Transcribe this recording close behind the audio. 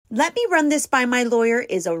"Let me run this by my lawyer"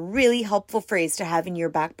 is a really helpful phrase to have in your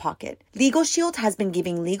back pocket. Legal Shield has been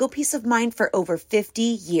giving legal peace of mind for over 50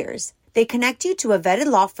 years. They connect you to a vetted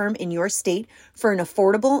law firm in your state for an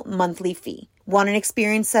affordable monthly fee. Want an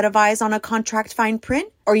experienced set of eyes on a contract fine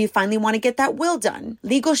print? Or you finally want to get that will done?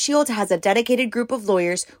 Legal Shield has a dedicated group of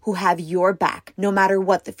lawyers who have your back, no matter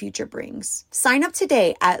what the future brings. Sign up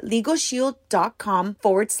today at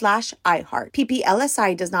LegalShield.com/iHeart.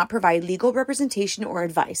 PPLSI does not provide legal representation or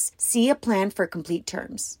advice. See a plan for complete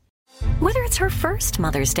terms. Whether it's her first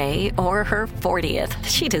Mother's Day or her 40th,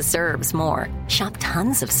 she deserves more. Shop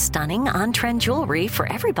tons of stunning on-trend jewelry for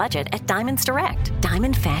every budget at Diamonds Direct.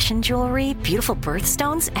 Diamond fashion jewelry, beautiful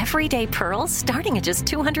birthstones, everyday pearls starting at just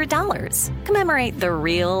 $200. Commemorate the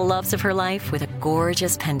real loves of her life with a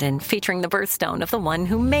gorgeous pendant featuring the birthstone of the one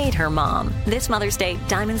who made her mom. This Mother's Day,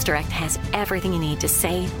 Diamonds Direct has everything you need to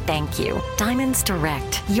say thank you. Diamonds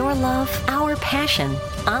Direct. Your love, our passion.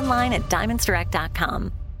 Online at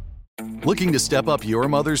diamondsdirect.com. Looking to step up your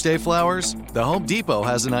Mother's Day flowers? The Home Depot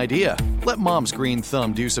has an idea. Let Mom's green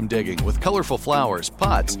thumb do some digging with colorful flowers,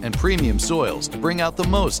 pots, and premium soils to bring out the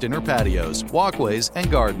most in her patios, walkways, and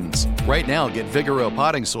gardens. Right now, get Vigoro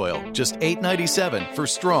potting soil, just $8.97 for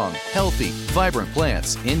strong, healthy, vibrant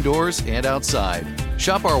plants indoors and outside.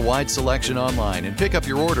 Shop our wide selection online and pick up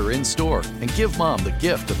your order in-store and give Mom the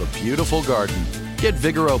gift of a beautiful garden. Get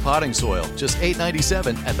Vigoro potting soil, just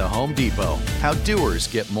 $8.97 at the Home Depot. How doers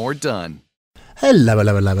get more done.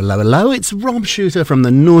 Hello. It's Rob Shooter from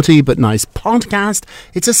the Naughty But Nice podcast.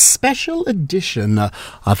 It's a special edition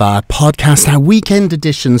of our podcast, our weekend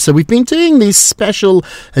edition. So we've been doing these special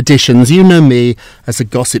editions. You know me as a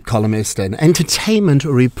gossip columnist and entertainment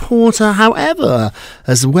reporter. However,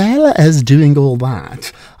 as well as doing all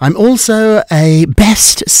that, I'm also a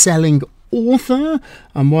best-selling author.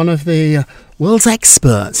 I'm one of the world's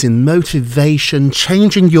experts in motivation,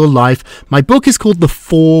 changing your life. My book is called The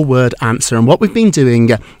 4-Word Answer, and what we've been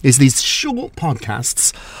doing is these short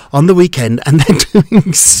podcasts on the weekend, and they're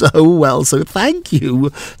doing so well. So thank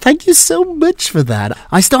you so much for that.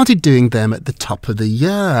 I started doing them at the top of the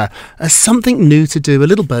year as something new to do, a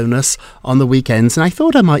little bonus on the weekends, and I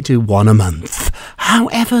thought I might do one a month.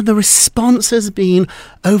 However, the response has been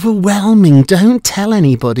overwhelming. Don't tell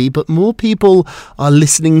anybody, but more people are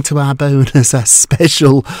listening to our bonus, our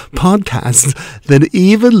special podcast, than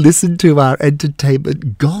even listen to our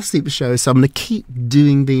entertainment gossip show. So I'm going to keep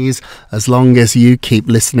doing these as long as you keep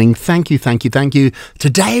listening. Thank you.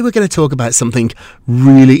 Today we're going to talk about something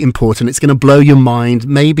really important. It's going to blow your mind,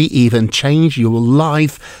 maybe even change your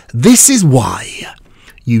life. This is why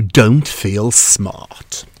you don't feel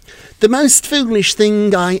smart. The most foolish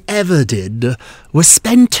thing I ever did was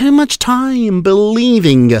spend too much time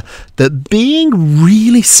believing that being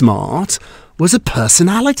really smart was a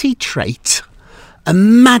personality trait, a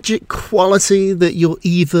magic quality that you're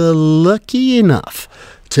either lucky enough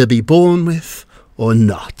to be born with or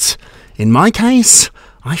not. In my case,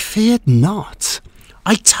 I feared not.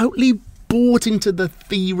 I totally bought into the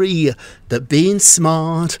theory that being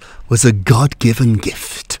smart was a God-given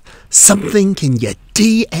gift. Something in your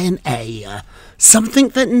DNA, something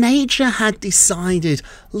that nature had decided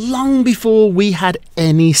long before we had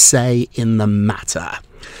any say in the matter.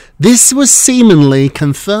 This was seemingly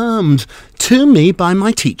confirmed to me by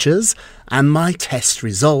my teachers and my test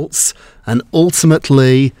results, and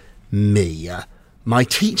ultimately me. My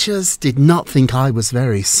teachers did not think I was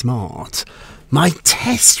very smart. My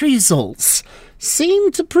test results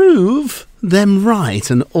seemed to prove them right,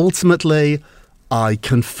 and ultimately I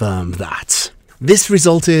confirmed that. This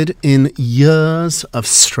resulted in years of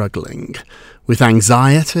struggling with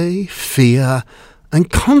anxiety, fear, and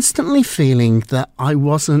constantly feeling that I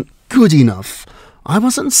wasn't good enough, I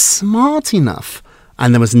wasn't smart enough,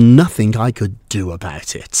 and there was nothing I could do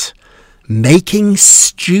about it. Making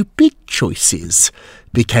stupid choices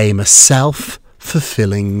became a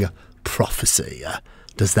self-fulfilling prophecy.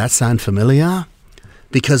 Does that sound familiar?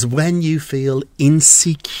 Because when you feel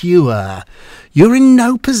insecure, you're in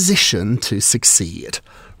no position to succeed.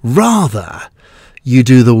 Rather, you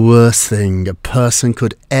do the worst thing a person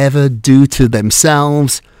could ever do to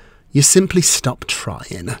themselves. You simply stop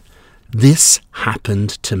trying. This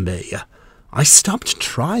happened to me. I stopped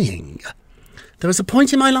trying. There was a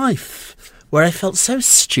point in my life where I felt so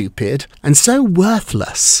stupid and so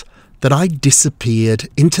worthless that I disappeared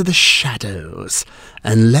into the shadows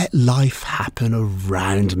and let life happen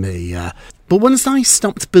around me. But once I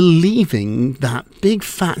stopped believing that big,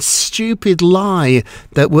 fat, stupid lie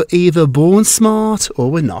that we're either born smart or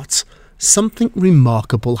we're not, something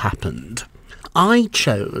remarkable happened. I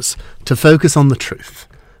chose to focus on the truth.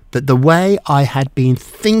 that the way I had been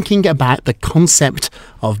thinking about the concept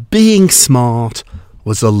of being smart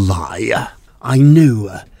was a lie. I knew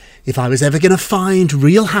if I was ever going to find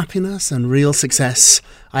real happiness and real success,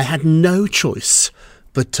 I had no choice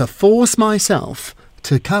but to force myself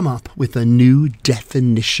to come up with a new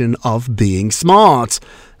definition of being smart.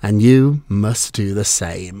 And you must do the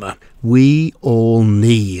same. We all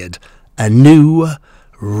need a new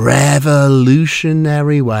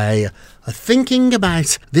revolutionary way of thinking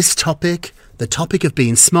about this topic, the topic of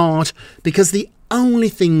being smart, because the only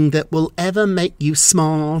thing that will ever make you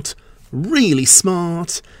smart, really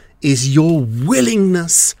smart, is your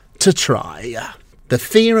willingness to try. The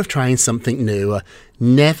fear of trying something new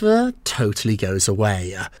never totally goes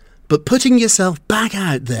away, but putting yourself back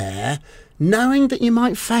out there, knowing that you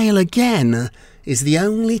might fail again, is the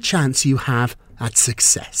only chance you have at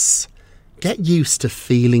success. Get used to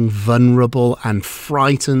feeling vulnerable and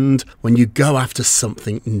frightened when you go after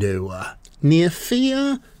something new. Neither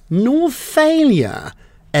fear nor failure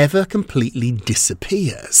ever completely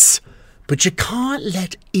disappears. But you can't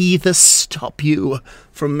let either stop you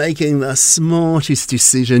from making the smartest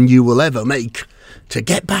decision you will ever make to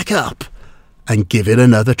get back up and give it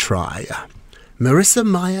another try. Marissa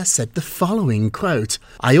Meyer said the following quote,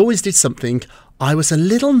 "I always did something I was a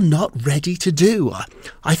little not ready to do.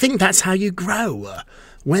 I think that's how you grow.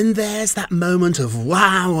 When there's that moment of,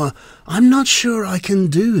 wow, I'm not sure I can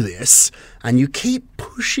do this, and you keep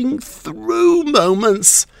pushing through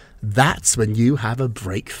moments, that's when you have a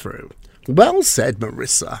breakthrough." Well said,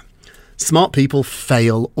 Marissa. Smart people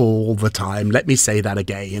fail all the time. Let me say that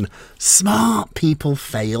again. Smart people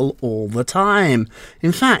fail all the time.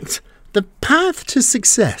 In fact, the path to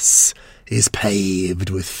success is paved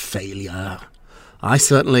with failure. I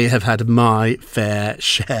certainly have had my fair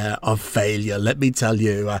share of failure, let me tell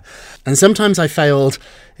you. And sometimes I failed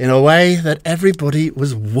in a way that everybody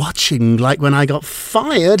was watching, like when I got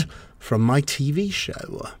fired from my TV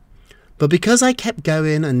show. But because I kept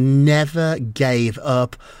going and never gave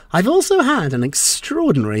up, I've also had an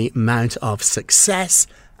extraordinary amount of success.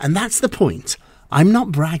 And that's the point. I'm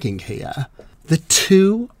not bragging here. The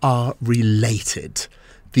two are related.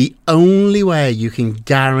 The only way you can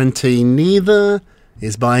guarantee neither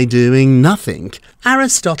is by doing nothing.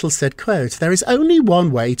 Aristotle said, quote, "There is only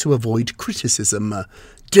one way to avoid criticism.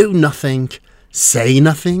 Do nothing, say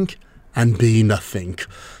nothing, and be nothing."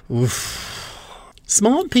 Oof.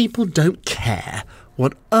 Smart people don't care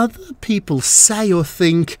what other people say or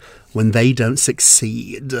think when they don't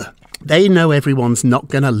succeed. They know everyone's not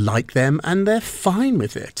going to like them and they're fine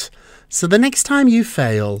with it. So the next time you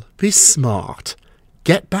fail, be smart,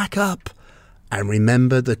 get back up, and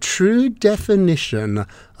remember the true definition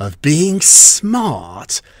of being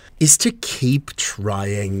smart is to keep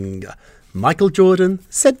trying. Michael Jordan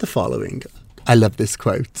said the following. I love this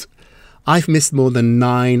quote. "I've missed more than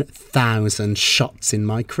 9,000 shots in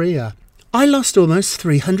my career. I lost almost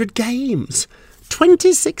 300 games.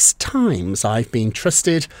 26 times I've been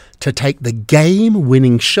trusted to take the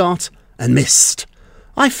game-winning shot and missed.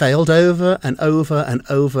 I failed over and over and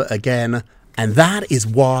over again, and that is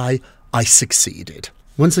why I succeeded."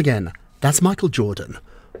 Once again, that's Michael Jordan,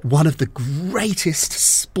 one of the greatest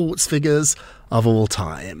sports figures of all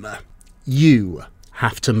time. You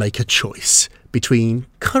have to make a choice between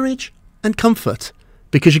courage and comfort,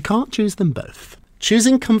 because you can't choose them both.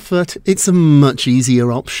 Choosing comfort, it's a much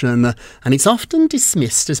easier option, and it's often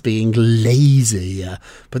dismissed as being lazy,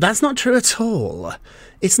 but that's not true at all.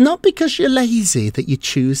 It's not because you're lazy that you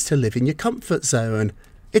choose to live in your comfort zone.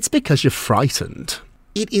 It's because you're frightened.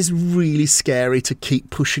 It is really scary to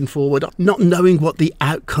keep pushing forward, not knowing what the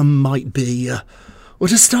outcome might be, or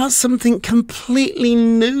to start something completely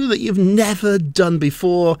new that you've never done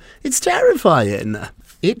before. It's terrifying.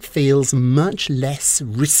 It feels much less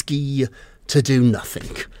risky to do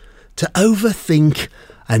nothing, to overthink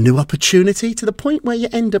a new opportunity to the point where you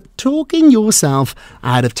end up talking yourself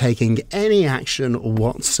out of taking any action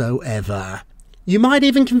whatsoever. You might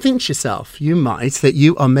even convince yourself, that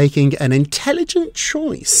you are making an intelligent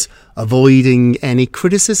choice, avoiding any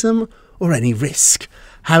criticism or any risk.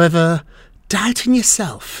 However, doubting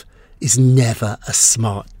yourself is never a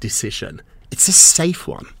smart decision. It's a safe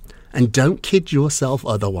one, and don't kid yourself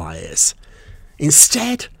otherwise.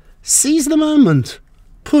 Instead, seize the moment.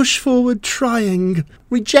 Push forward trying,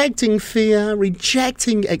 rejecting fear,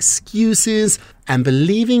 rejecting excuses, and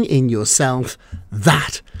believing in yourself.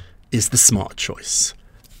 That is the smart choice.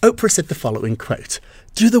 Oprah said the following quote,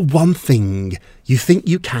 "Do the one thing you think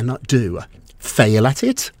you cannot do. Fail at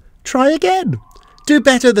it, try again. Do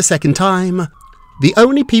better the second time. The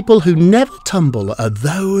only people who never tumble are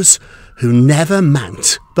those who never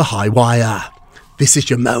mount the high wire." This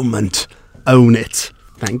is your moment. Own it.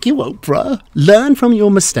 Thank you, Oprah. Learn from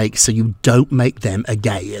your mistakes so you don't make them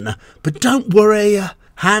again. But don't worry.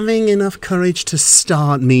 Having enough courage to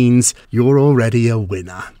start means you're already a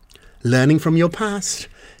winner. Learning from your past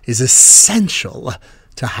is essential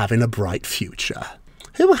to having a bright future.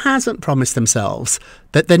 Who hasn't promised themselves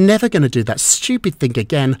that they're never going to do that stupid thing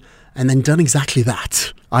again and then done exactly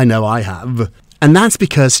that? I know I have. And that's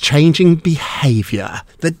because changing behaviour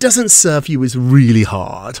that doesn't serve you is really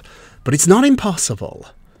hard, but it's not impossible.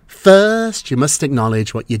 First, you must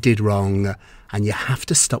acknowledge what you did wrong, and you have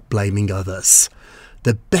to stop blaming others.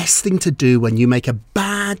 The best thing to do when you make a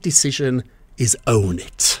bad decision is own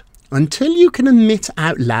it. Until you can admit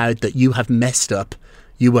out loud that you have messed up,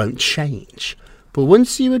 you won't change. But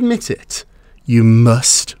once you admit it, you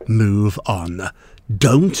must move on.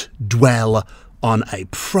 Don't dwell on a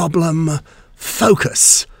problem.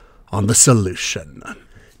 Focus on the solution.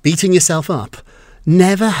 Beating yourself up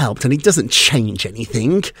never helped, and it doesn't change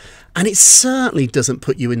anything. And it certainly doesn't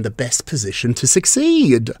put you in the best position to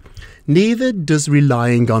succeed. Neither does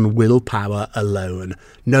relying on willpower alone.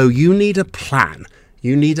 No, you need a plan.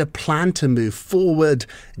 You need a plan to move forward,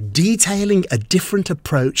 detailing a different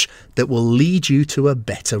approach that will lead you to a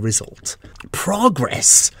better result.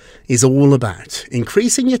 Progress is all about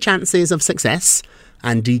increasing your chances of success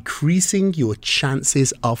and decreasing your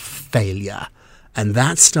chances of failure. And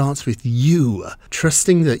that starts with you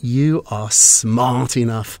trusting that you are smart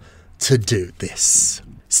enough to do this.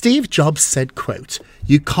 Steve Jobs said, quote,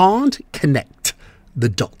 "You can't connect the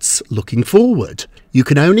dots looking forward. You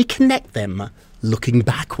can only connect them looking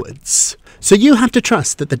backwards." So you have to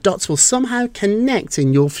trust that the dots will somehow connect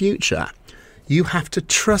in your future. You have to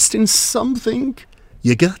trust in something.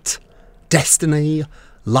 Your gut, destiny,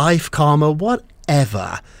 life karma, whatever.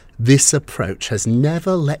 This approach has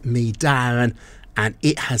never let me down, and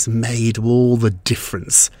it has made all the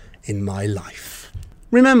difference in my life.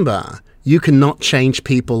 Remember, you cannot change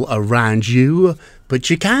people around you, but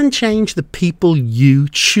you can change the people you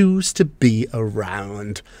choose to be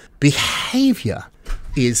around. Behaviour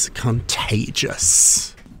is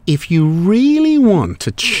contagious. If you really want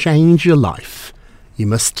to change your life, you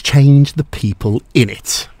must change the people in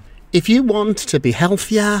it. If you want to be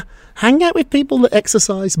healthier, hang out with people that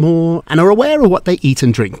exercise more and are aware of what they eat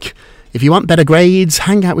and drink. If you want better grades,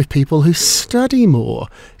 hang out with people who study more.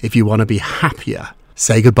 If you want to be happier,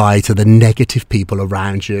 say goodbye to the negative people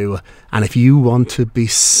around you. And if you want to be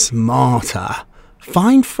smarter,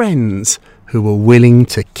 find friends who are willing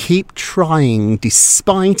to keep trying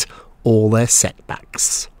despite all their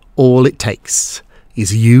setbacks. All it takes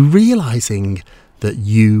is you realising that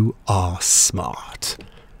you are smart.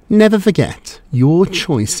 Never forget, your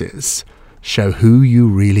choices show who you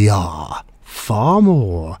really are, far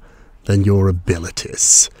more than your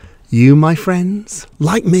abilities. You, my friends,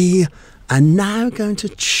 like me, are now going to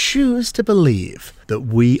choose to believe that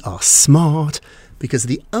we are smart, because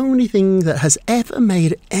the only thing that has ever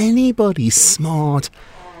made anybody smart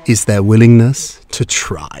is their willingness to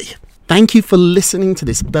try. Thank you for listening to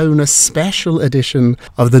this bonus special edition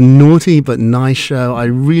of the Naughty But Nice Show. I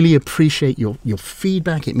really appreciate your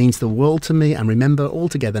feedback. It means the world to me. And remember, all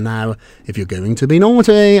together now, if you're going to be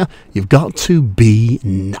naughty, you've got to be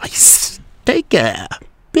nice. Take care.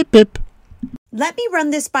 Pip, pip. "Let me run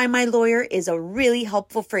this by my lawyer" is a really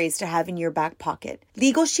helpful phrase to have in your back pocket.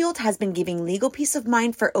 Legal Shield has been giving legal peace of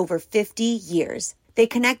mind for over 50 years. They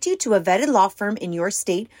connect you to a vetted law firm in your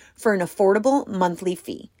state for an affordable monthly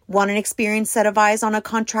fee. Want an experienced set of eyes on a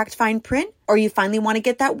contract fine print? Or you finally want to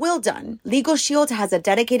get that will done? Legal Shield has a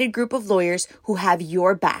dedicated group of lawyers who have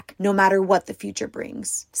your back, no matter what the future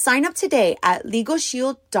brings. Sign up today at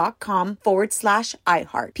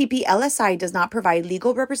LegalShield.com/iHeart. PPLSI does not provide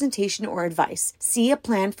legal representation or advice. See a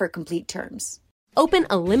plan for complete terms. Open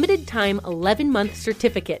a limited-time 11-month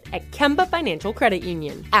certificate at Kemba Financial Credit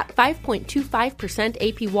Union. At 5.25%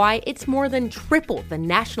 APY, it's more than triple the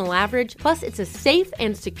national average, plus it's a safe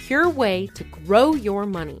and secure way to grow your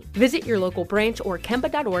money. Visit your local branch or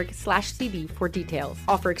kemba.org/cb for details.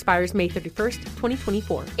 Offer expires May 31st,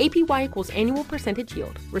 2024. APY equals annual percentage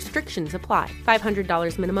yield. Restrictions apply.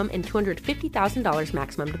 $500 minimum and $250,000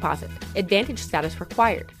 maximum deposit. Advantage status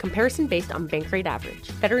required. Comparison based on bank rate average.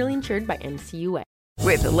 Federally insured by NCUA.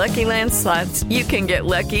 With the Lucky Land Slots, you can get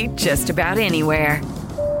lucky just about anywhere.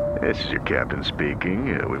 This is your captain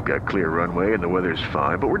speaking. We've got clear runway and the weather's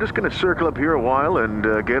fine, but we're just going to circle up here a while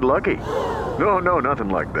and get lucky. No, nothing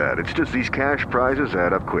like that. It's just these cash prizes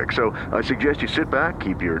add up quick. So I suggest you sit back,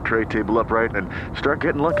 keep your tray table upright, and start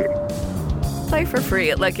getting lucky. Play for free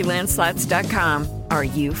at LuckyLandSlots.com. Are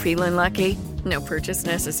you feeling lucky? No purchase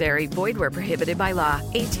necessary. Void where prohibited by law.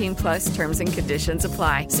 18+ terms and conditions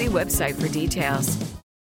apply. See website for details.